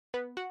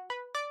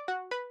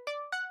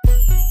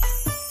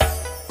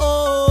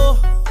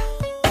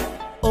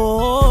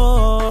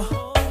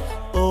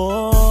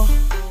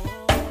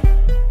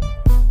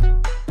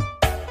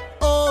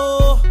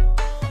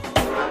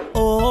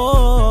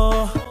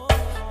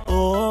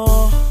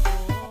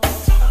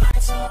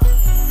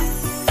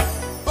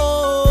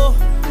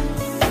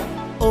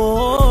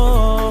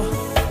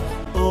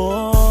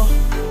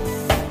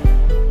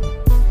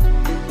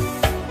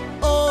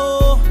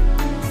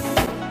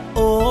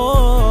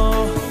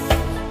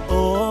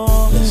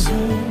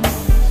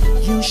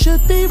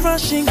should be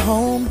rushing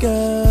home,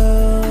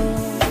 girl.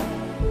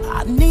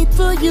 I need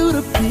for you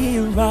to be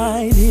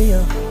right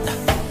here.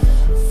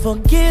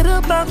 Forget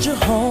about your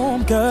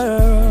home,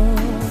 girl.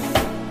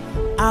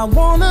 I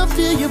wanna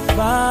feel your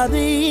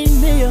body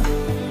near.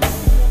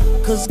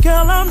 Cause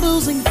girl, I'm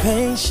losing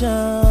patience.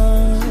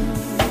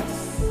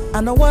 I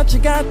know what you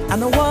got, I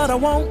know what I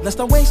want. Let's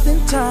not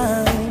wasting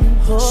time.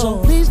 So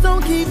please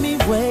don't keep me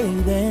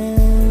waiting.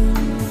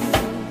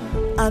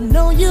 I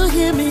know you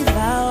hear me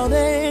loud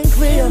and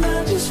clear. And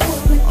I just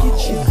wanna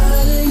get you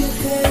out of your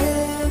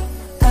head,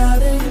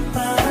 out of your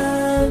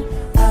mind,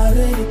 out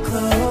of your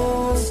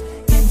clothes,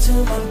 into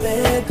my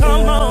bed, girl.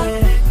 Come on,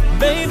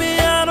 baby,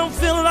 I don't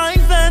feel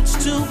like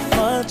that's too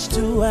much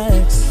to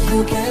ask.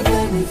 You can't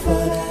blame me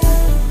for that.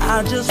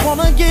 I just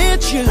wanna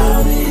get you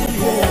out of your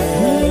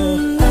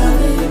head,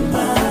 out of your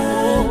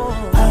mind,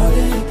 out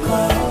of your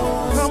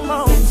clothes, come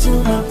on, into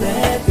my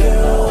bed,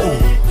 girl.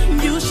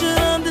 You should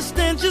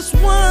understand just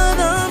what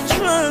I'm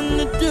trying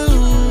to do.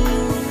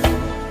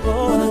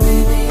 Wanna be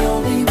the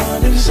only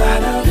one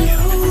inside of you.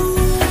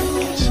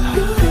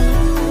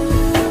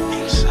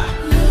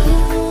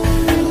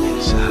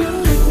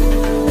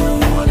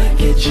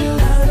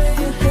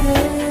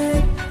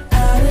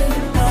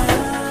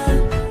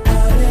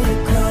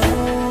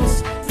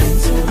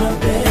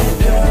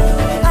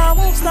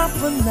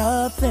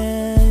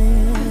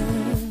 Nothing.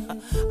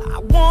 I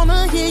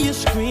wanna hear you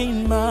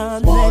scream my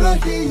name.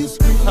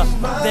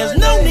 There's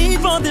no need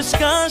for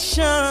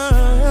discussion.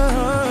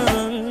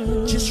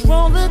 Just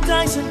roll the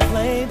dice and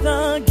play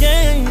the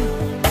game.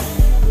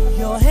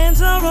 Your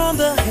hands are on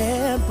the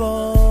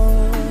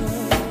headboard.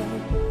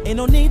 Ain't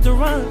no need to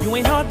run. You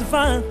ain't hard to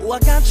find. Oh, I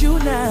got you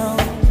now.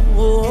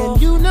 Oh.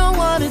 And you know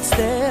what it's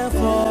there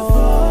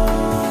for.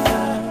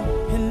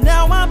 And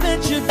now I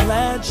bet you're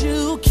glad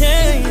you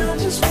came. I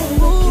just wanna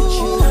get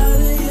you out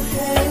of your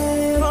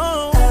head,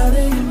 out of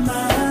your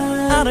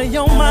mind, out of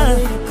your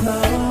mind,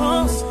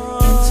 clothes,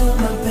 into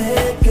my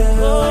bed,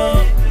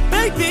 girl.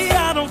 Baby,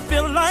 I don't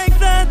feel like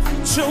that.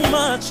 Too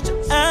much to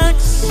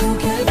ask. You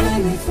can't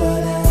blame me for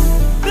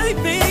that.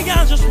 Baby,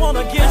 I just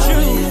wanna get you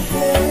out of your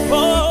head,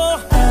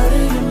 out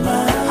of your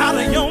mind, out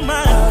of your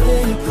mind, out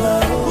of your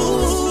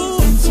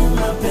clothes, into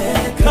my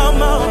bed, girl.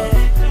 Come on,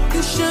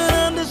 you should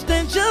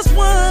understand just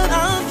what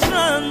I'm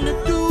trying to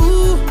do.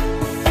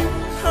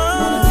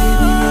 Wanna be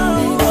the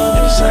only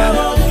one inside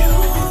of you.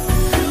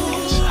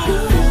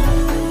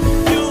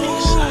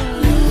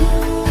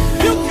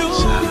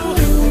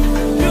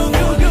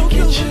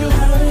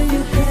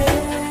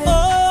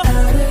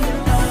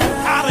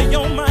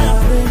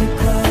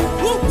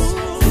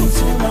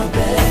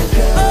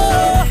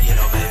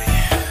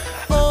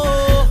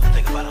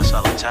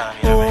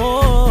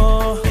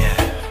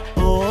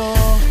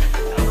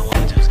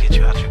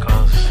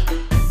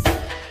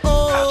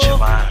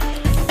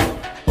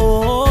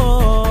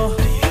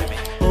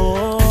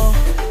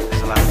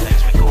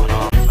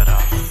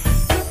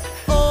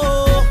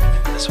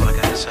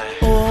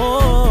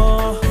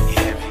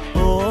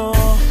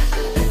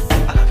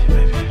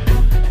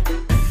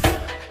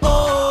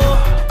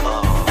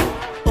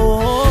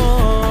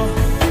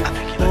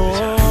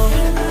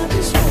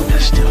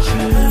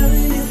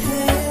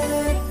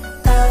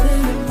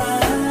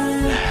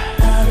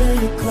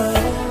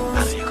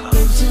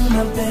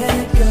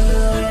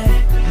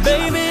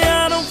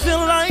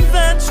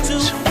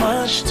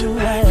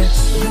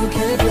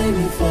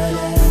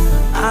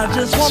 I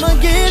just wanna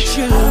get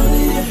you